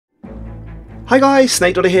Hi guys,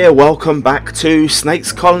 SnakeDoctor here. Welcome back to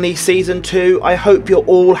Snake's Colony Season 2. I hope you're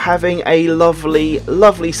all having a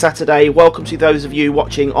lovely Saturday. Welcome to those of you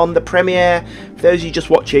watching on the premiere. For those of you just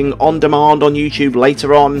watching on demand on YouTube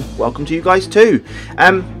later on, welcome to you guys too.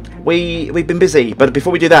 We've been busy, but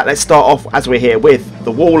before we do that, let's start off as we're here with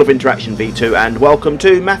the Wall of Interaction V2, and welcome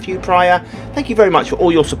to Matthew Pryor. Thank you very much for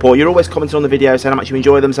all your support. You're always commenting on the videos, how much you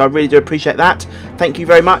enjoy them, so I really do appreciate that. Thank you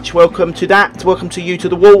very much. Welcome to that. Welcome to you, to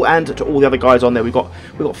the wall, and to all the other guys on there. We've got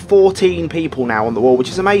 14 people now on the wall, which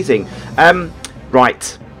is amazing. Right,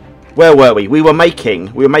 where were we? We were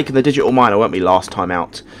making the digital miner, weren't we, last time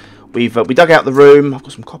out? We dug out the room. I've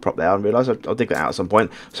got some copper up there. I realised I'll dig that out at some point.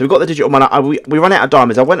 So we've got the digital miner. We ran out of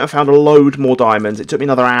diamonds. I went and found a load more diamonds. It took me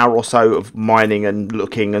another hour or so of mining and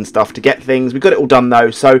looking and stuff to get things. We got it all done though.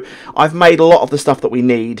 So I've made a lot of the stuff that we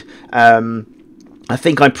need. I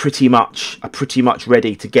think I'm pretty much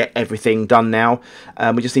ready to get everything done now.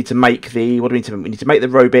 We just need to make the we need to make the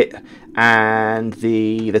robot and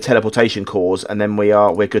the teleportation cores, and then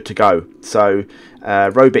we're good to go. So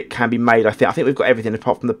robot can be made. I think we've got everything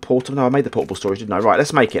apart from the portable. No, I made the portable storage, didn't I? Right,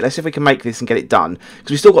 let's make it. Let's see if we can make this and get it done,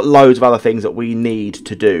 because we've still got loads of other things that we need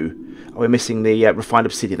to do. Oh, we're missing the refined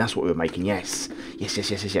obsidian. That's what we were making. Yes.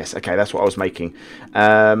 Okay, that's what I was making.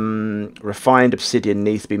 Refined obsidian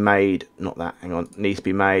needs to be made. Not that. Hang on. Needs to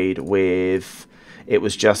be made with. It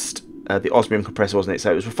was just the osmium compressor, wasn't it?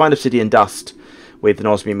 So it was refined obsidian dust with an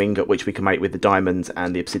osmium ingot, which we can make with the diamonds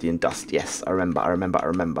and the obsidian dust. Yes, I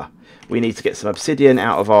remember. We need to get some obsidian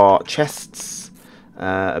out of our chests.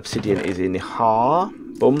 Obsidian is in here.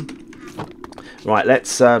 Boom. Right,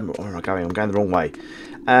 let's. Where am I going? I'm going the wrong way.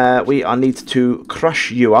 We need to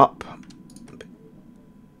crush you up.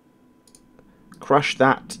 Crush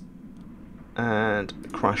that.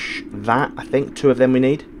 And crush that. I think 2 of them we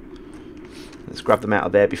need. Let's grab them out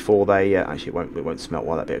of there before they... actually, it won't smelt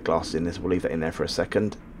while that bit of glass is in this. We'll leave that in there for a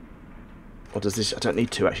second. What does this... I don't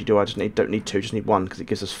need 2, actually, do I? Don't need 2, just need 1, because it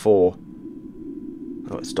gives us 4.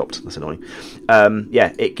 Oh, it stopped. That's annoying.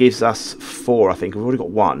 Yeah, it gives us 4, I think. We've already got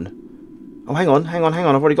 1. Oh, hang on. I've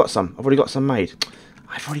already got some. I've already got some made.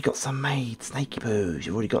 Snaky poos.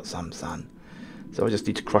 You've already got some, son. So I just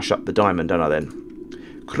need to crush up the diamond, don't I,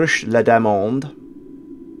 then? Crush le diamond.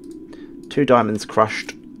 2 diamonds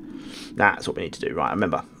crushed. That's what we need to do. Right, I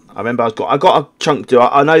remember I got a chunk to do.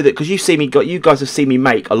 I know that because you guys have seen me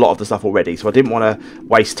make a lot of the stuff already, so I didn't want to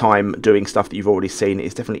waste time doing stuff that you've already seen.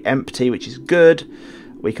 It's definitely empty, which is good.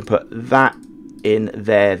 We can put that in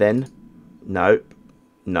there then. Nope.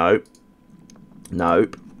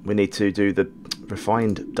 We need to do the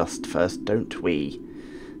refined dust first, don't we?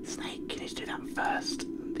 Snake, you need to do that first.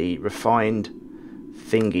 The refined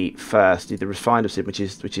thingy first. Do the refined obsidian,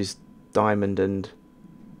 which is diamond and...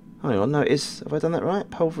 Oh, hang on, no, it is. Have I done that right?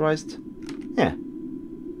 Pulverized. Yeah,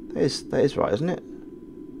 that is right, isn't it?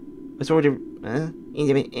 It's already.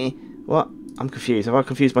 What? I'm confused. Have I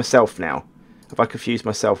confused myself now? Have I confused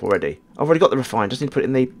myself already? I've already got the refined. Just need to put it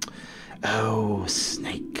in the. Oh,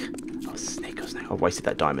 snake. I've wasted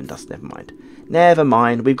that diamond dust. Never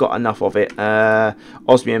mind. We've got enough of it.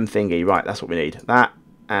 Osmium thingy. Right, that's what we need. That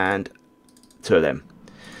and 2 of them.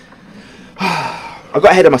 I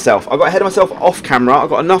got ahead of myself. Off camera. I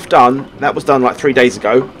got enough done. That was done like 3 days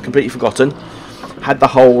ago. Completely forgotten. Had the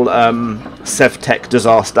whole SevTech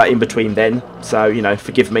disaster in between then. So, you know,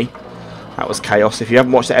 forgive me. That was chaos. If you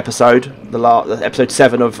haven't watched the episode, episode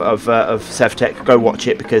 7 of SevTech, go watch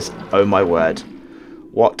it, because, oh my word.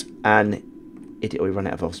 What an idiot. We run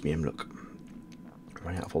out of osmium, look.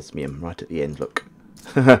 Run out of osmium right at the end, look.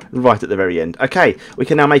 Right at the very end. Okay, we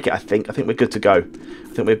can now make it, I think. I think we're good to go.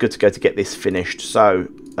 To get this finished. So,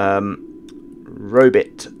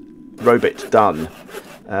 robot done.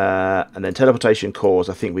 And then teleportation cores,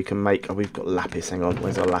 I think we can make... Oh, we've got lapis. Hang on,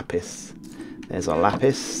 where's our lapis? There's our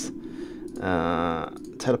lapis.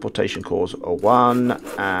 Teleportation cores are 1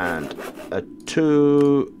 and a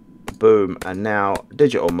 2. Boom. And now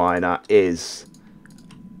digital miner is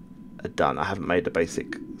done. I haven't made the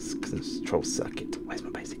basic control circuit. Where's my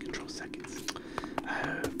basic control circuits?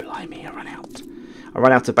 Oh, blimey, I ran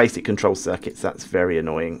out of basic control circuits. That's very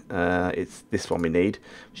annoying. It's this one we need,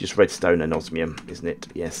 which is redstone and osmium, isn't it?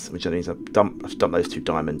 Yes, which means I've dumped those 2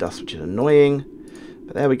 diamond dust, which is annoying.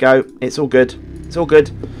 But there we go. It's all good.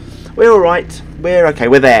 We're all right. We're okay.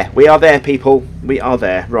 We're there. We are there, people. We are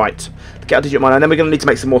there. Right. Get our digital miner, and then we're going to need to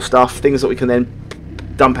make some more stuff. Things that we can then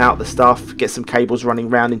dump out the stuff, get some cables running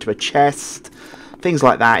around into a chest, things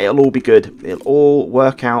like that. It'll all be good. It'll all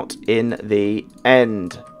work out in the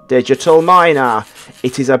end. Digital miner.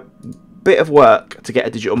 It is a bit of work to get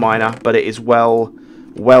a digital miner, but it is well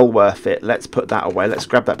worth it. Let's put that away. Let's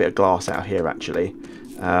grab that bit of glass out of here, actually.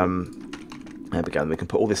 There we go. And we can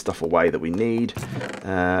put all this stuff away that we need.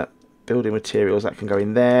 Building materials, that can go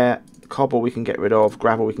in there. Cobble we can get rid of.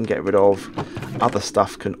 Gravel we can get rid of. Other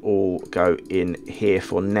stuff can all go in here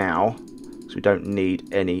for now. So we don't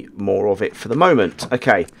need any more of it for the moment.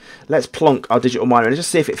 Okay, let's plonk our digital miner and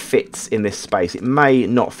just see if it fits in this space. It may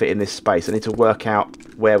not fit in this space. I need to work out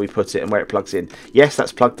where we put it and where it plugs in. Yes,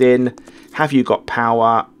 that's plugged in. Have you got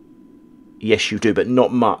power? Yes, you do, but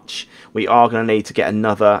not much. We are going to need to get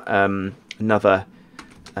another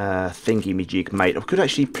thingy-majig made. We could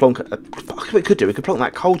actually plonk. We could plonk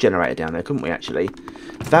that coal generator down there, couldn't we? Actually,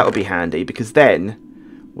 that would be handy because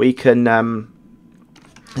then we can.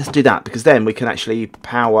 Let's do that because then we can actually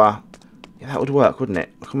power. Yeah, that would work, wouldn't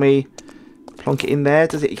it? Can we plonk it in there?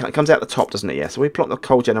 Does it? It comes out the top, doesn't it? Yeah. So we plonk the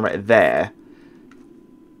coal generator there.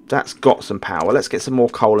 That's got some power. Let's get some more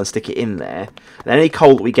coal and stick it in there. And any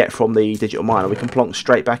coal that we get from the digital miner, we can plonk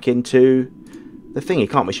straight back into the thingy,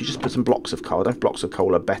 can't we? We should just put some blocks of coal. Those blocks of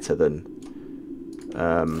coal are better than...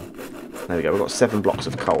 there we go. We've got 7 blocks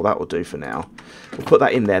of coal. That will do for now. We'll put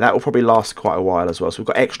that in there. That will probably last quite a while as well. So we've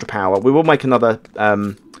got extra power. We will make another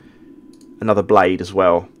blade as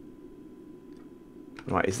well.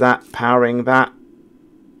 Right, is that powering that?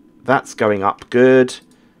 That's going up. Good.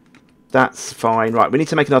 That's fine. Right, we need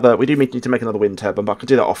to make another... We do need to make another wind turbine, but I can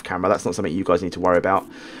do that off camera. That's not something you guys need to worry about.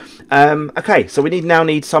 Okay, so we now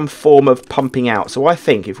need some form of pumping out. So I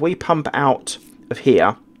think if we pump out of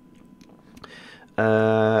here,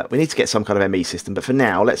 we need to get some kind of ME system. But for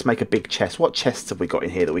now, let's make a big chest. What chests have we got in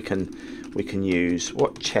here that we can use?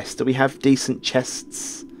 What chests? Do we have decent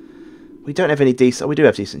chests? We don't have any decent... Oh, we do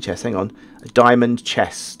have decent chests. Hang on. A diamond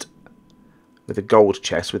chest with a gold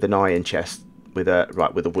chest with an iron chest with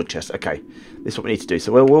a wood chest. Okay, this is what we need to do.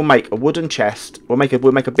 So we'll make a wooden chest. We'll make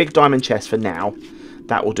a big diamond chest for now.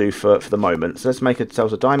 That will do for the moment. So let's make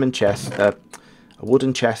ourselves a diamond chest, a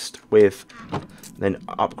wooden chest with, then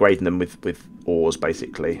upgrading them with ores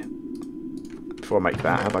basically. Before I make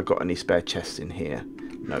that, have I got any spare chests in here?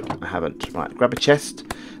 No, I haven't. Right, grab a chest.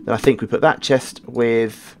 Then I think we put that chest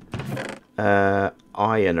with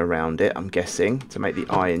iron around it, I'm guessing, to make the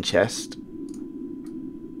iron chest.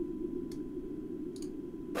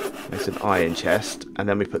 It's an iron chest, and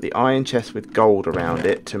then we put the iron chest with gold around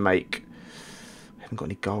it to make... We haven't got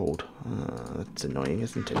any gold. That's annoying,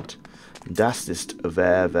 isn't it? Das ist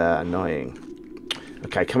very, very annoying.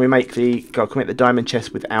 Okay, can we make the diamond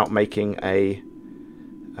chest without making a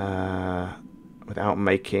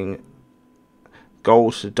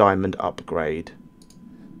gold to diamond upgrade?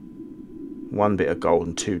 1 bit of gold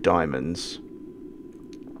and 2 diamonds.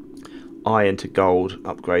 Iron to gold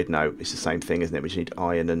upgrade. No, it's the same thing, isn't it? We just need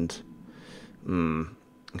iron and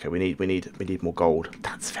okay, we need more gold.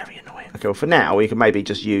 That's very annoying. Okay, well for now we can maybe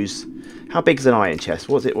just use... How big is an iron chest?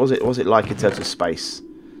 What was it like in terms of space?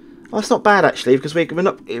 Oh, that's not bad actually, because we're going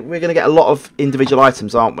to get a lot of individual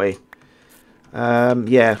items, aren't we?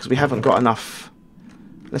 Yeah, because we haven't got enough.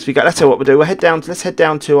 Let's tell you what we'll do. Let's head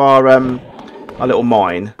down to our little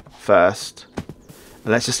mine first,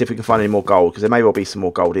 and let's just see if we can find any more gold, because there may well be some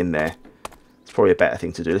more gold in there. It's probably a better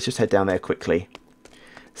thing to do. Let's just head down there quickly,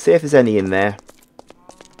 see if there's any in there.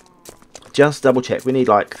 Just double check. We need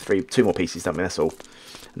like 2 more pieces, don't we? That's all.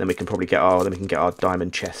 And then we can probably get our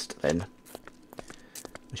diamond chest then,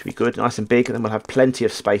 which will be good, nice and big, and then we'll have plenty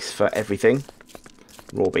of space for everything.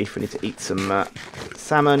 Raw beef. We need to eat some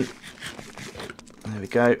salmon. There we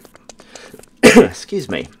go. Excuse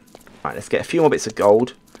me. Right, let's get a few more bits of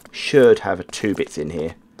gold. Should have 2 bits in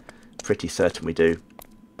here. Pretty certain we do.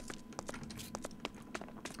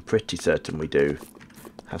 Pretty certain we do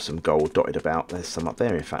have some gold dotted about. There's some up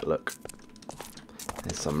there, in fact, look.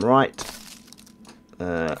 There's some right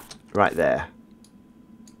there.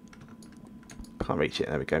 Can't reach it.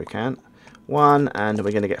 There we go, we can. 1, and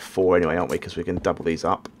we're going to get 4 anyway, aren't we? Because we can double these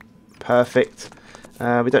up. Perfect. We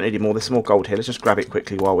don't need any more. There's some more gold here. Let's just grab it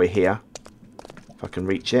quickly while we're here. If I can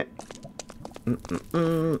reach it.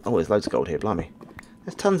 Oh, there's loads of gold here, blimey.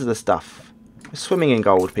 There's tons of the stuff. We're swimming in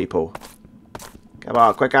gold, people. Come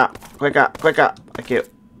on, quicker, quicker, quicker. Thank you.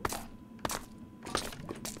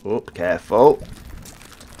 Oop, careful.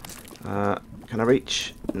 Can I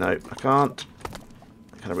reach? No, I can't.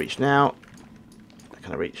 Can I reach now?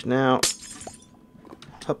 Can I reach now?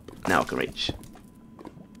 Up. Now I can reach.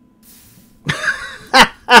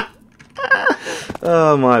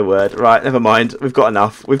 Oh my word! Right, never mind. We've got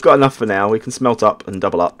enough. We've got enough for now. We can smelt up and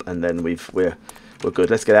double up, and then we're good.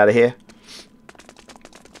 Let's get out of here.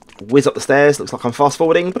 Whiz up the stairs. Looks like I'm fast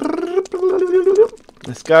forwarding.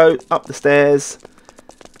 Let's go up the stairs.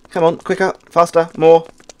 Come on, quicker, faster, more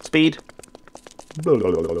speed. Here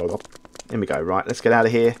we go. Right, let's get out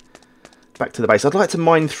of here. back to the base. I'd like to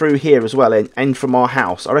mine through here as well, and from our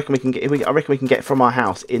house. I reckon we can get from our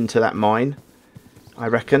house into that mine. I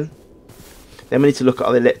reckon. Then we need to look at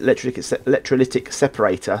the electrolytic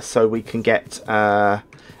separator so we can get our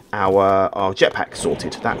jetpack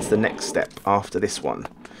sorted. That's the next step after this one.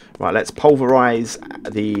 Right, let's pulverize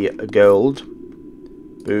the gold.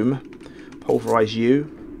 Boom. Pulverize you.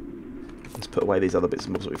 Let's put away these other bits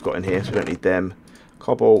and bobs that we've got in here, so we don't need them.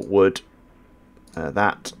 Cobble, wood,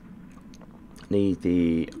 that. Need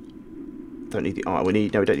the. Don't need the iron. We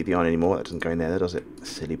don't need the iron anymore. That doesn't go in there, does it?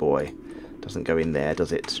 Silly boy. Doesn't go in there,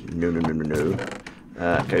 does it? No, no, no, no,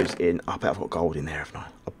 no. Goes in. I bet I've got gold in there, haven't I?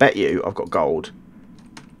 I bet you I've got gold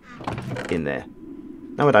in there.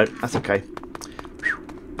 No, I don't. That's okay.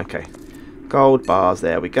 Okay. Gold bars.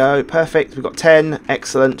 There we go. Perfect. We've got 10.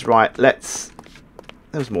 Excellent. Right. Let's.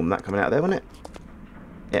 There was more than that coming out there, wasn't it?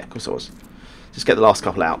 Yeah, of course it was. Just get the last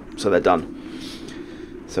couple out, so they're done.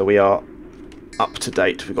 So we are up to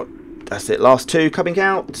date. We've got. That's it. Last 2 coming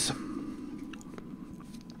out.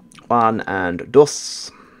 1 and 2.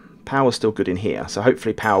 Power's still good in here, so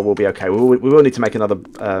hopefully power will be okay. We will need to make another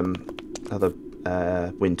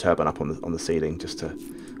wind turbine up on the ceiling,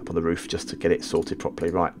 up on the roof, just to get it sorted properly.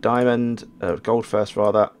 Right, diamond, gold first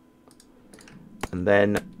rather, and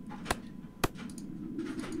then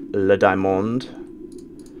le diamond.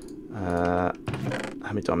 How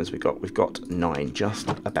many diamonds we got? We've got 9, just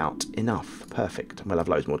about enough. Perfect. And we'll have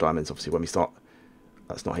loads more diamonds, obviously, when we start.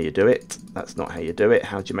 That's not how you do it. That's not how you do it.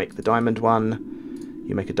 How do you make the diamond one?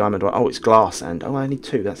 You make a diamond one. Oh, it's glass, and oh, I need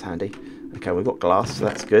 2. That's handy. Okay, we've got glass, so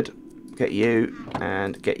that's good. Get you,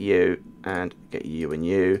 and get you, and get you, and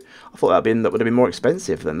you. I thought that would have been more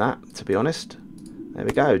expensive than that, to be honest. There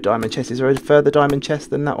we go. Diamond chest. Is there a further diamond chest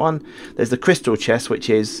than that one? There's the crystal chest, which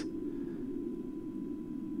is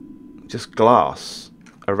just glass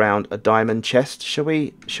around a diamond chest. Should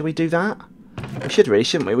we do that? We should really,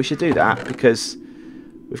 shouldn't we? We should do that because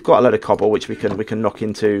we've got a load of cobble which we can knock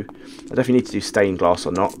into. I definitely need to do stained glass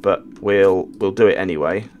or not, but we'll do it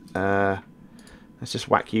anyway. Let's just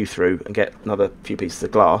whack you through and get another few pieces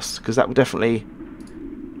of glass, because that will definitely.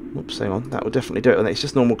 Oops, hang on. That will definitely do it. And it's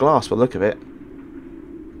just normal glass by the look of it.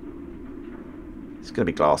 It's going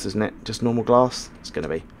to be glass, isn't it? Just normal glass. It's going to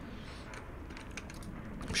be.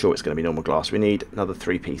 I'm sure it's going to be normal glass. We need another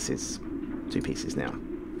 3 pieces. 2 pieces now.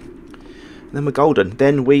 And then we're golden.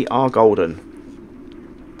 Then we are golden.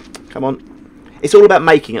 Come on. It's all about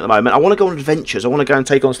making at the moment. I want to go on adventures. I want to go and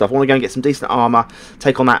take on stuff. I want to go and get some decent armour.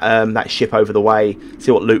 Take on that ship over the way.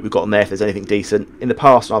 See what loot we've got on there, if there's anything decent. In the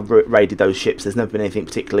past, I've raided those ships. There's never been anything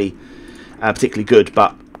particularly good.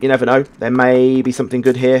 But you never know. There may be something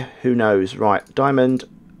good here. Who knows? Right. Diamond.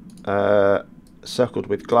 Circled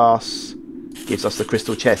with glass. Gives us the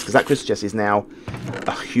crystal chest. Because that crystal chest is now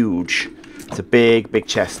a huge. It's a big, big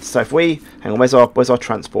chest. So if we... Hang on. Where's our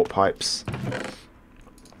transport pipes?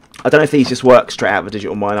 I don't know if these just work straight out of a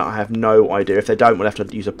digital miner. I have no idea. If they don't, we'll have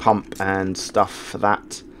to use a pump and stuff for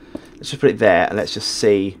that. Let's just put it there and let's just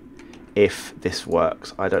see if this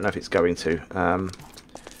works. I don't know if it's going to.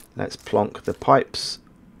 Let's plonk the pipes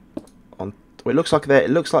on. Well, it looks like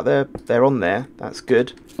they're on there. That's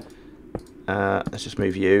good. Let's just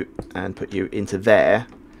move you and put you into there,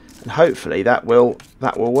 and hopefully that will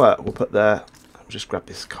work. We'll put the. I'll just grab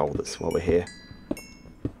this coal that's while we're here.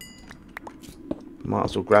 Might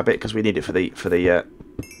as well grab it because we need it for the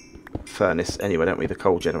furnace anyway, don't we? The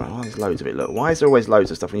coal generator. Oh, there's loads of it. Look, why is there always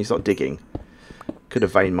loads of stuff when you start digging? Could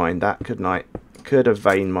have vein mined that, couldn't I? Could have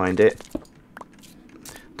vein mined it.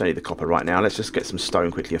 Don't need the copper right now. Let's just get some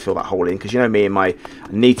stone quickly and fill that hole in, because you know me and my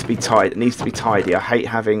need to be tidy. It needs to be tidy. I hate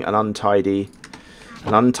having an untidy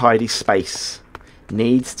space.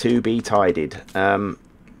 Needs to be tidied. Right,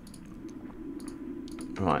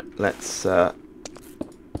 let's.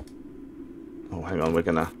 Oh, hang on, we're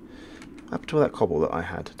gonna. What happened to all that cobble that I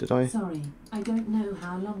had? Did I? Sorry, I don't know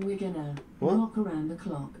how long we're gonna walk around the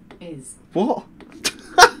clock. Is what?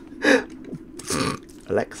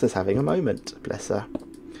 Alexa's having a moment. Bless her.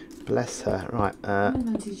 Bless her. Right.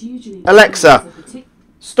 Alexa,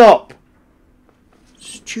 stop.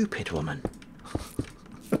 Stupid woman.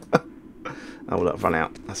 Oh look, I've run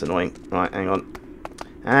out. That's annoying. Right, hang on.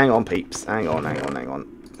 Hang on, peeps. Hang on.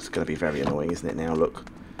 It's going to be very annoying, isn't it? Now look.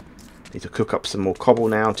 Need to cook up some more cobble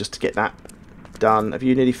now just to get that done. Have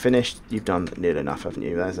you nearly finished? You've done nearly enough, haven't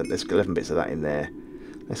you? There's 11 bits of that in there.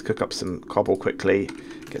 Let's cook up some cobble quickly.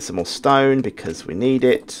 Get some more stone because we need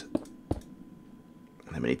it.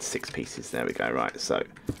 And then we need 6 pieces. There we go. Right, so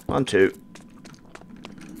 1, 2.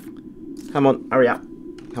 Come on, hurry up.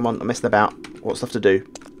 Come on, I'm messing about. What stuff to do?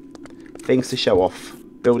 Things to show off.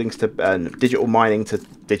 Buildings to digital mining to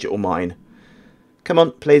digital mine. Come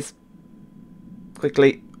on, please.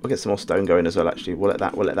 quickly. We'll get some more stone going as well. Actually, we'll let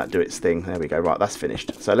that do its thing. There we go. Right, that's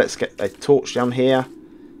finished. So let's get a torch down here.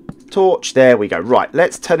 Torch. There we go. Right,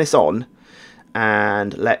 let's turn this on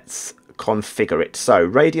and let's configure it. So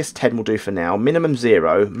radius 10 will do for now. Minimum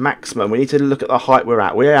 0. Maximum. We need to look at the height we're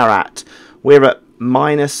at. We're at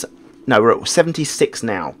minus. No, we're at 76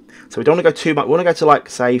 now. So we don't want to go too much. We want to go to like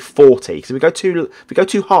say 40. Because if we go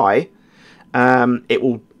too high, it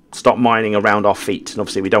will stop mining around our feet, and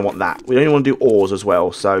obviously we don't want that. We only want to do ores as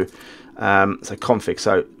well. So config.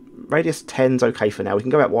 So radius 10's okay for now. We can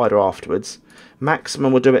go out wider afterwards.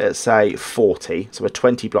 Maximum we'll do it at say 40. So we're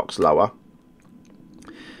 20 blocks lower.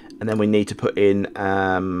 And then we need to put in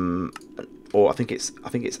or I think it's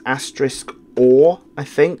asterisk ore, I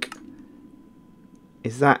think.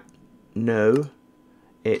 Is that? No.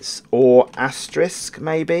 It's ore asterisk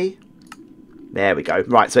maybe. There we go.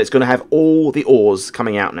 Right, so it's going to have all the ores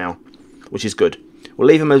coming out now, which is good. We'll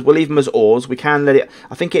leave them as ores. We can let it.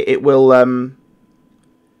 I think it will. I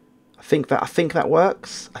think that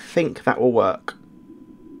works. I think that will work.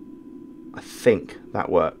 I think that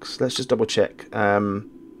works. Let's just double check.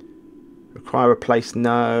 Require replace.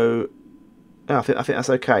 No. No, I think that's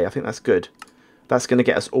okay. I think that's good. That's going to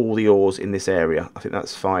get us all the ores in this area. I think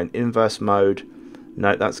that's fine. Inverse mode.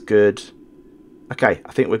 No, that's good. Okay,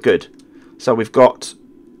 I think we're good. So we've got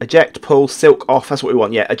eject, pull, silk off. That's what we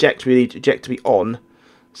want. Yeah, eject. We need eject to be on.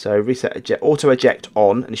 So reset eject, auto eject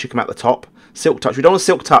on, and it should come out the top. Silk touch. We don't want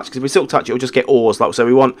silk touch because if we silk touch, it will just get ores. Like so,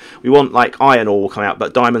 we want like iron ore will come out,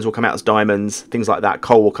 but diamonds will come out as diamonds. Things like that.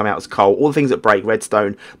 Coal will come out as coal. All the things that break,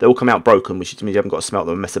 redstone, they all come out broken, which means you haven't got to smelt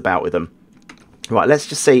them and mess about with them. Right. Let's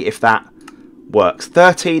just see if that works.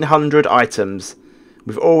 1,300 items.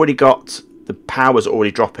 We've already got the power's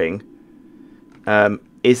already dropping.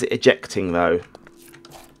 Is it ejecting though?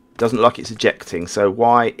 Doesn't look like it's ejecting. So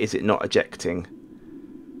why is it not ejecting?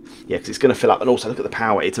 Yeah, because it's going to fill up. And also look at the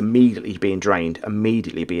power. It's immediately being drained.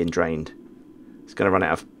 Immediately being drained. It's going to run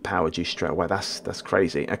out of power juice straight away. That's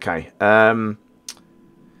crazy. Okay.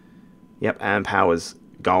 Yep, and power's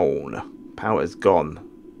gone. Power's gone.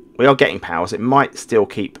 We are getting power, so it may still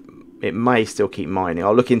keep mining.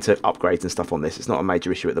 I'll look into upgrades and stuff on this. It's not a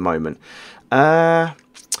major issue at the moment.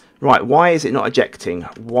 Right, why is it not ejecting?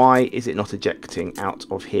 Why is it not ejecting out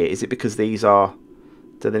of here? Is it because these are...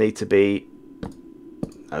 Do they need to be...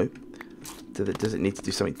 No. Does it need to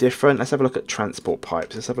do something different? Let's have a look at transport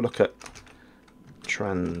pipes. Let's have a look at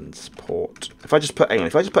transport. If I just put... Hang on,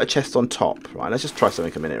 if I just put a chest on top, right, let's just try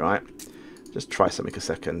something a minute, right? Just try something a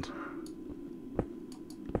second.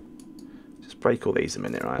 Just break all these a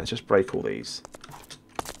minute, right? Let's just break all these.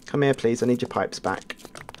 Come here, please. I need your pipes back.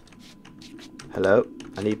 Hello?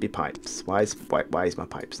 I need my pipes. Why is my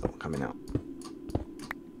pipes not coming out?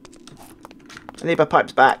 I need my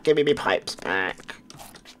pipes back. Give me my pipes back.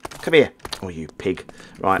 Come here. Oh, you pig.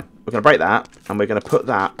 Right, we're going to break that, and we're going to put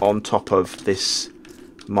that on top of this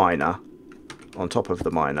miner. On top of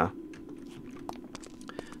the miner.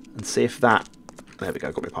 And see if that... There we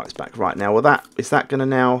go, got my pipes back. Right, now, is that going to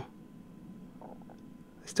now...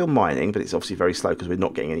 It's still mining, but it's obviously very slow because we're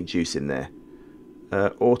not getting any juice in there.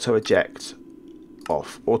 Auto eject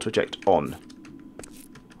off. Auto eject on.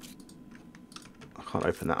 I can't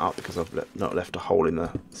open that up because I've not left a hole in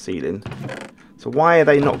the ceiling. So why are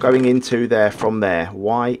they not going into there from there?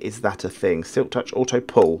 Why is that a thing? Silk touch auto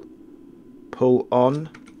pull. Pull on.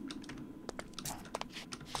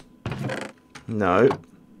 No.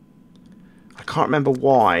 I can't remember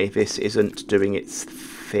why this isn't doing its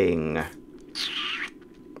thing.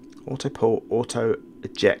 Auto pull, auto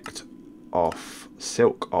eject off.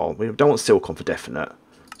 Silk on. We don't want silk on for definite.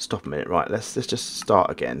 Stop a minute. Right, let's just start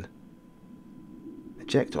again.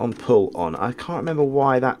 Eject on, pull on. I can't remember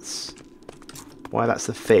why that's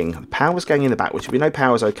the thing. The power's going in the back, which we know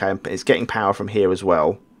power's okay. It's getting power from here as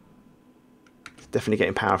well. It's definitely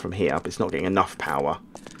getting power from here, but it's not getting enough power.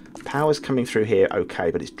 Power's coming through here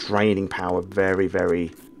okay, but it's draining power very,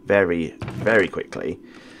 very, very, very quickly.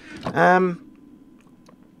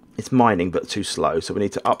 It's mining, but too slow. So we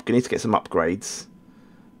need to get some upgrades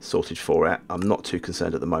sorted for it. I'm not too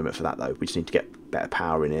concerned at the moment for that though. We just need to get better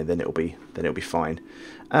power in here, then it'll be fine.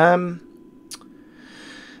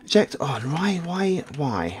 Eject on.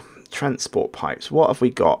 Why? Transport pipes. What have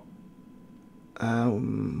we got?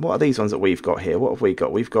 What are these ones that we've got here? What have we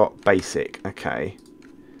got? We've got basic. Okay.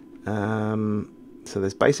 So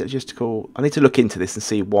there's basic logistical. I need to look into this and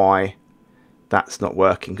see why that's not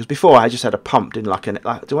working. Because before I just had a pump, didn't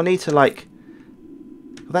like do I need to like?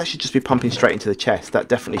 Well, that should just be pumping straight into the chest. That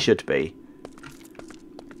definitely should be.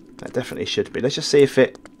 That definitely should be. Let's just see if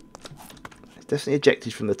it's definitely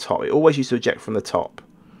ejected from the top. It always used to eject from the top.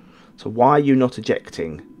 So why are you not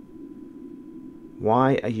ejecting?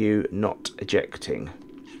 Why are you not ejecting?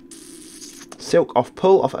 Silk off,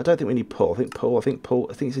 pull off. I don't think we need pull. I think pull. I think pull.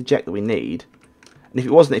 I think it's eject that we need. And if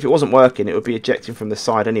it wasn't working, it would be ejecting from the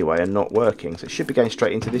side anyway and not working. So it should be going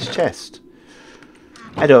straight into this chest.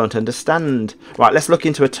 I don't understand. Right, let's look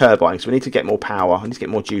into a turbine. So we need to get more power. I need to get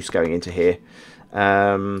more juice going into here.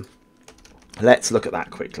 Let's look at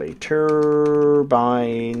that quickly.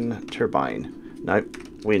 Turbine. No,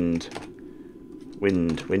 wind.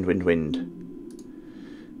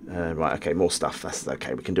 Right, okay, more stuff. That's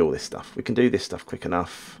okay. We can do all this stuff. We can do this stuff quick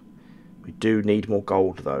enough. We do need more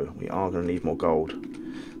gold, though. We are going to need more gold.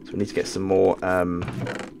 So we need to get some more...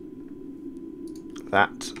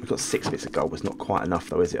 that. We've got 6 bits of gold. It's not quite enough,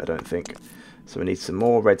 though, is it? I don't think. So we need some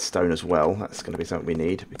more redstone as well. That's going to be something we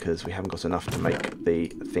need, because we haven't got enough to make the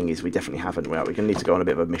thingies. We definitely haven't. Well, we're going to need to go on a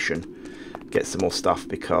bit of a mission. Get some more stuff,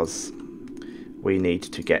 because we need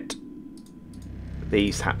to get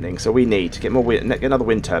these happening. So we need to get more wind, get another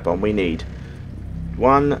wind turbine. We need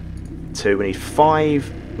 1, 2. We need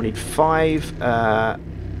 5. We need 5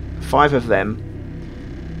 of them.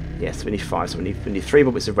 Yes, we need 5. So we need 3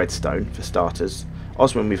 more bits of redstone for starters.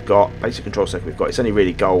 Osmium we've got, basic control circuit we've got. It's only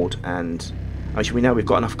really gold, and actually we know we've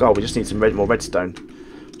got enough gold. We just need some more redstone.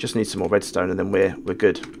 Just need some more redstone, and then we're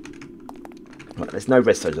good. Right, there's no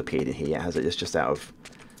redstones appeared in here yet, has it? It's just out of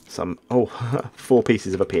some. Oh, 4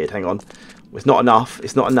 pieces have appeared. Hang on. It's not enough.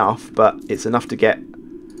 It's not enough, but it's enough to get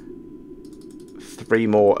 3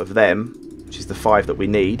 more of them, which is the 5 that we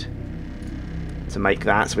need to make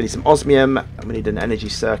that. So we need some osmium, and we need an energy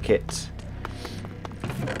circuit.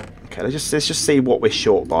 Okay, let's just see what we're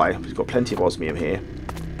short by. We've got plenty of osmium here.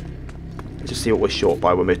 Let's just see what we're short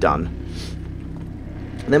by when we're done.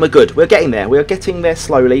 And then we're good. We're getting there. We are getting there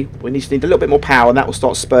slowly. We need a little bit more power, and that will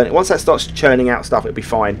start spurning. Once that starts churning out stuff, it'll be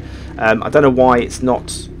fine. I don't know why it's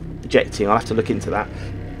not ejecting. I'll have to look into that.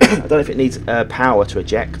 I don't know if it needs power to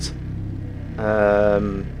eject, or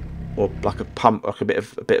like a pump, like a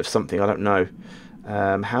bit of something. I don't know.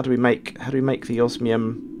 How do we make the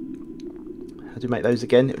osmium? How do we make those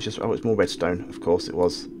again? It was just it's more redstone. Of course it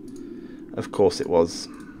was. Of course it was.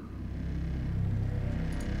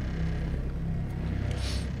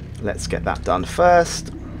 Let's get that done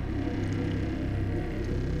first.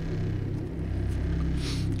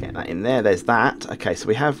 Get that in there. There's that. Okay, so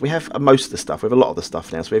we have most of the stuff. We have a lot of the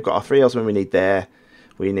stuff now. So we've got our 3 osmium we need there.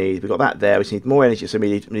 We've got that there. We just need more energy. So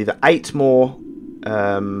we need 8 more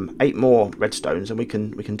redstones, and we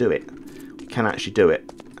can do it. We can actually do it.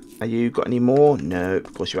 Have you got any more? No,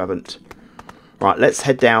 of course you haven't. Right, let's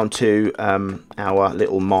head down to our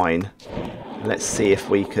little mine. Let's see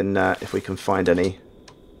if we can find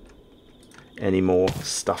any more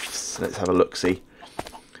stuffs. Let's have a look. See.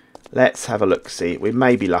 Let's have a look. See. We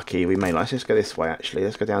may be lucky. We may. Let's just go this way. Actually,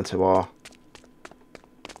 let's go down to our.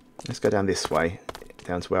 Let's go down this way,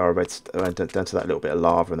 down to where our down to that little bit of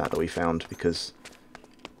lava and that we found, because.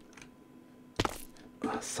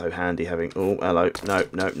 So handy having. Oh, hello. No.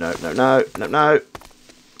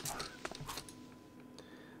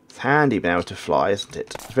 It's handy being able to fly, isn't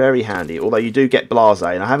it? It's very handy. Although you do get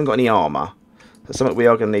blasé, and I haven't got any armour. That's something we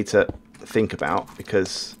are going to need to think about,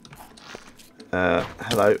 because.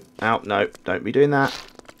 Hello. Out. No, don't be doing that.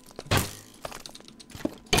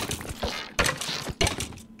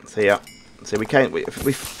 So yeah. So we can't. We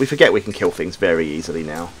forget we can kill things very easily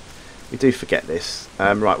now. We do forget this.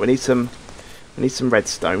 Right. We need some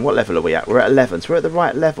redstone. What level are we at? We're at 11, so we're at the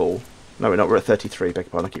right level. No, we're not. We're at 33. Beg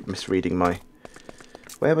your pardon. I keep misreading my...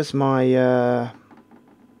 Where was my... Oh,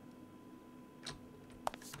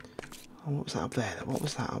 what was that up there? What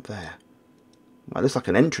was that up there? Well, it looks like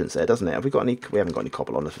an entrance there, doesn't it? Have we got any... We haven't got any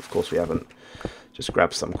cobble on us. Of course we haven't. Just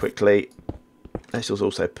grab some quickly. Let's just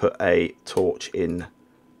also put a torch in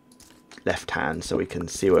left hand so we can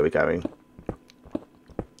see where we're going.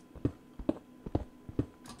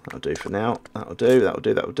 That'll do for now. That'll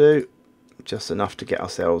do. Just enough to get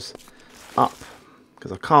ourselves up.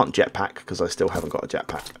 Because I can't jetpack, because I still haven't got a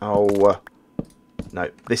jetpack. Oh, no.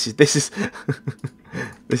 This is this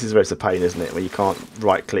is where it's a pain, isn't it? When you can't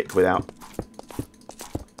right click without.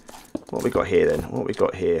 What have we got here then? What have we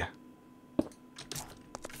got here?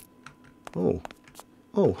 Oh,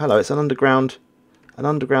 hello. It's an underground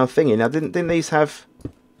thingy. Now, didn't these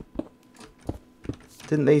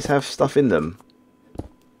have stuff in them?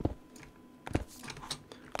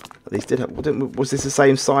 These did have, was this the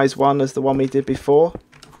same size one as the one we did before?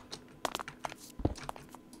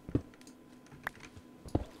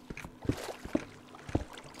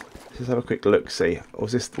 Let's just have a quick look, see.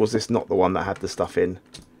 Was this not the one that had the stuff in?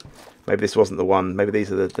 Maybe this wasn't the one. Maybe these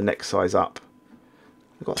are the next size up.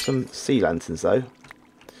 We've got some sea lanterns though.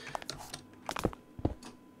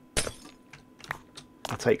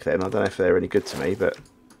 take them. I don't know if they're any good to me, but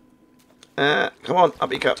come on,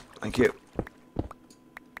 up you go. Thank you.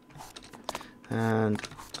 And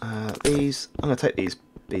these, I'm going to take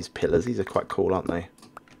these pillars. These are quite cool, aren't they?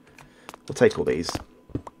 We'll take all these.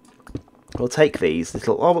 We'll take these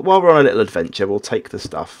little. While we're on a little adventure, we'll take the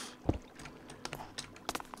stuff.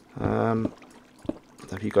 I don't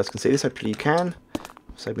know if you guys can see this. Hopefully you can.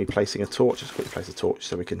 So me placing a torch. Just quickly place a torch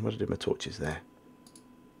so we can. What do I do with my torches there?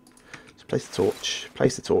 Just place the torch.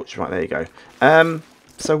 Place the torch. Right, there you go.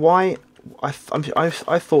 So why? I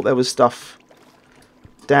thought there was stuff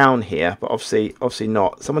down here, but obviously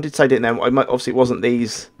not. Someone did say, didn't they? Obviously it wasn't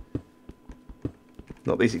these.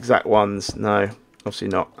 Not these exact ones. No, obviously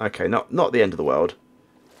not. Okay, not the end of the world.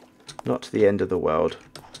 Not the end of the world.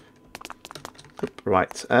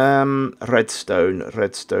 Right. Redstone.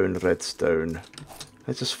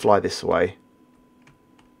 Let's just fly this way.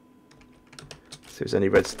 See if there's any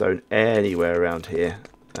redstone anywhere around here.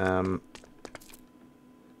 So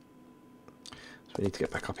we need to get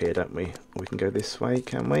back up here, don't we? Or we can go this way,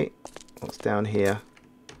 can we? What's down here?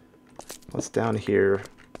 What's down here?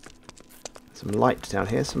 Some light down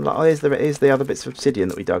here. Some light. Oh, here's the other bits of obsidian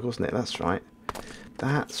that we dug, wasn't it? That's right.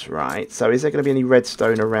 That's right. So is there going to be any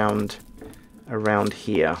redstone around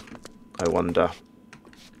here? I wonder.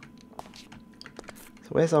 So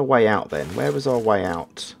where's our way out then? Where was our way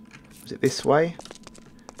out? Was it this way?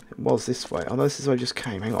 It was this way. Oh no, this is where we just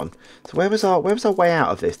came. Hang on. So where was our way out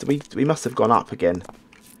of this? We must have gone up again.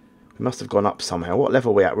 We must have gone up somehow. What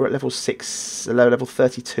level are we at? We're at level 6, level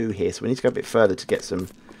 32 here. So we need to go a bit further to get some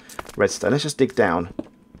redstone. Let's just dig down.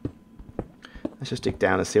 Let's just dig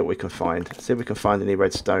down and see what we can find. See if we can find any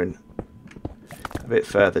redstone a bit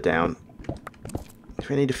further down. If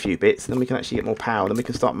we need a few bits, then we can actually get more power. Then we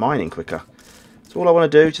can start mining quicker. That's all I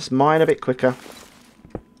want to do. Just mine a bit quicker.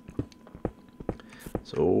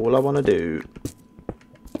 That's all I want to do.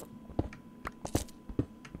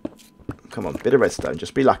 Come on, bit of redstone.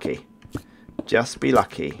 Just be lucky. Just be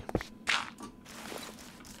lucky.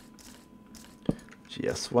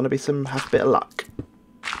 Just want to have a bit of luck.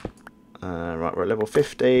 Right, we're at level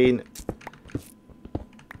 15.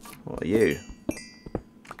 What are you?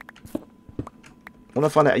 I want to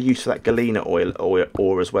find out a use for that galena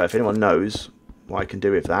ore as well. If anyone knows what I can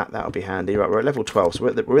do with that, that'll be handy. Right, we're at level 12, so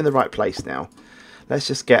we're in the right place now. Let's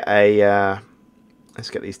just get let's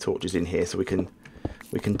get these torches in here so we can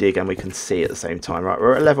dig and we can see at the same time. Right,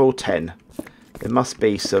 we're at level 10. There must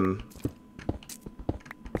be some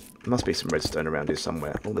redstone around here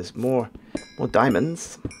somewhere. Oh, there's more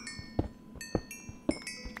diamonds.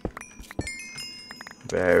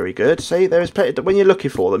 Very good. See, there is plenty. When you're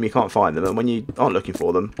looking for them, you can't find them, and when you aren't looking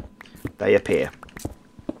for them, they appear.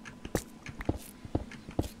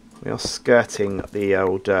 We are skirting the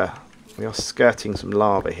old. We are skirting some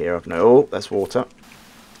lava here. I've no. Oh, that's water.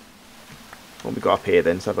 What have we got up here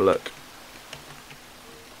then? Let's have a look.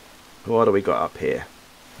 What do we got up here?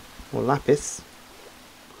 More lapis.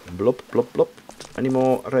 Blub, blub, blub. Any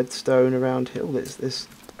more redstone around here? Oh, there's this.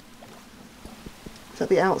 Is that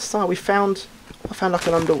the outside? I found like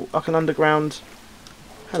an underground.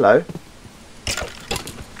 Hello.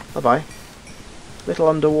 Bye bye. Little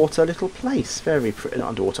underwater, little place. Very pretty. Not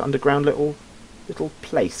underwater, underground little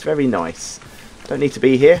place. Very nice. Don't need to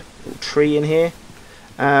be here. Little tree in here.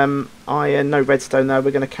 Iron, no redstone though.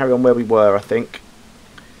 We're going to carry on where we were, I think.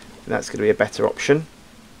 That's going to be a better option.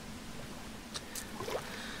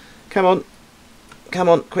 Come on. Come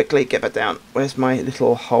on, quickly, get back down. Where's my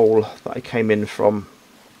little hole that I came in from?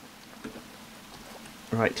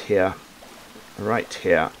 Right here. Right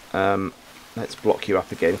here. Let's block you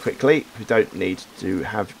up again quickly. We don't need to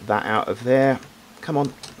have that out of there. Come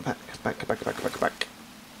on. Back.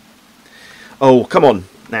 Oh, come on.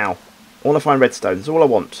 Now. I want to find redstone. That's all I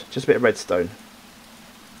want. Just a bit of redstone.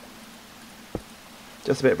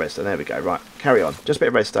 Just a bit of redstone. There we go. Right. Carry on. Just a bit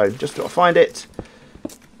of redstone. Just got to find it.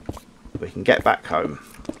 We can get back home.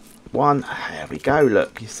 One. There we go.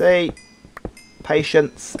 Look. You see?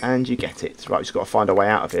 Patience and you get it. Right. We've just got to find our way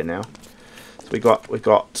out of here now. So we've got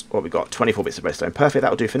 24 bits of redstone. Perfect.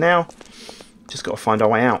 That'll do for now. Just got to find our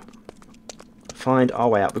way out. Find our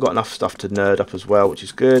way out. We've got enough stuff to nerd up as well, which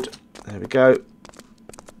is good. There we go.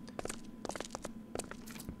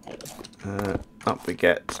 Up we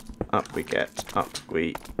get. Up we get. Up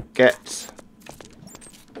we get.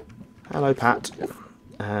 Hello, Pat.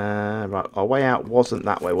 Right, our way out wasn't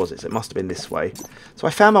that way, was it? So it must have been this way. So I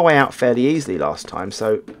found my way out fairly easily last time.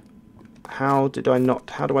 So how do I not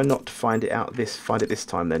find it out? Find it this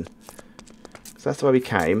time then? So that's the way we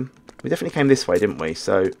came. We definitely came this way, didn't we?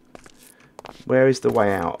 So where is the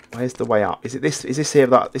way out? Where's the way up? Is it this? Is this here?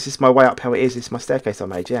 This is my way up. How it is? This is my staircase I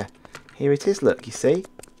made. Yeah. Here it is, look, you see?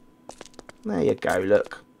 There you go,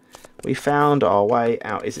 look. We found our way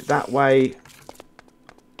out. Is it that way?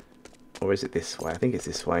 Or is it this way? I think it's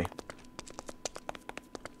this way.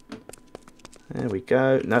 There we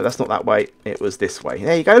go. No, that's not that way. It was this way.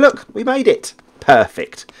 There you go, look. We made it.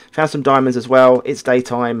 Perfect. Found some diamonds as well. It's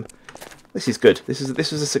daytime. This is good. This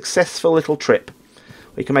was a successful little trip.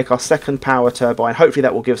 We can make our second power turbine. Hopefully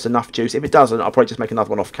that will give us enough juice. If it doesn't, I'll probably just make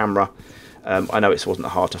another one off camera. I know it wasn't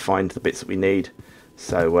hard to find the bits that we need.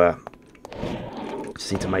 So,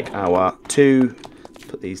 just need to make our two.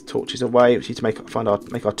 Put these torches away. We need to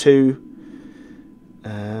make our two.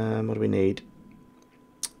 What do we need?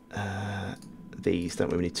 These, don't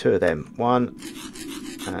we? We need two of them. 1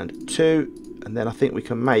 and 2. And then I think we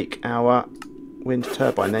can make our wind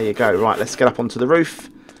turbine. There you go. Right, let's get up onto the roof.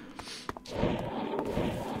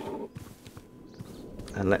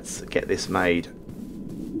 And let's get this made.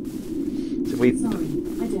 So we...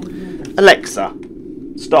 Alexa,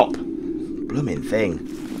 stop. Blooming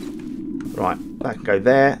thing. Right, that can go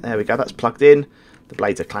there. There we go. That's plugged in. The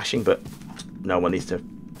blades are clashing, but no one needs to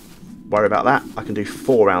worry about that. I can do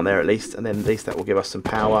 4 around there at least, and then at least that will give us some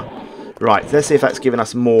power. Right, let's see if that's giving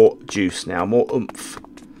us more juice now, more oomph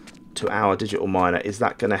to our digital miner. Is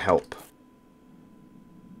that going to help?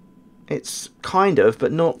 It's kind of,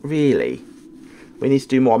 but not really. We need to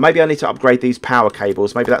do more. Maybe I need to upgrade these power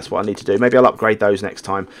cables. Maybe that's what I need to do. Maybe I'll upgrade those next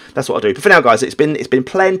time. That's what I'll do. But for now, guys, it's been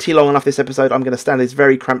plenty long enough this episode. I'm going to stand in this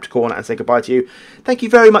very cramped corner and say goodbye to you. Thank you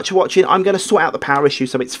very much for watching. I'm going to sort out the power issue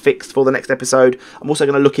so it's fixed for the next episode. I'm also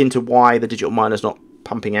going to look into why the digital miner's not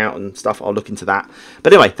pumping out and stuff. I'll look into that.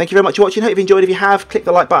 But anyway, thank you very much for watching. Hope you've enjoyed. If you have, click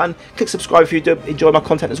the like button. Click subscribe if you do enjoy my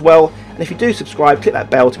content as well. And if you do subscribe, click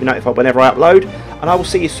that bell to be notified whenever I upload. And I will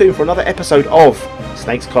see you soon for another episode of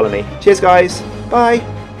Snake's Colony. Cheers, guys.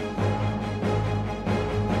 Bye.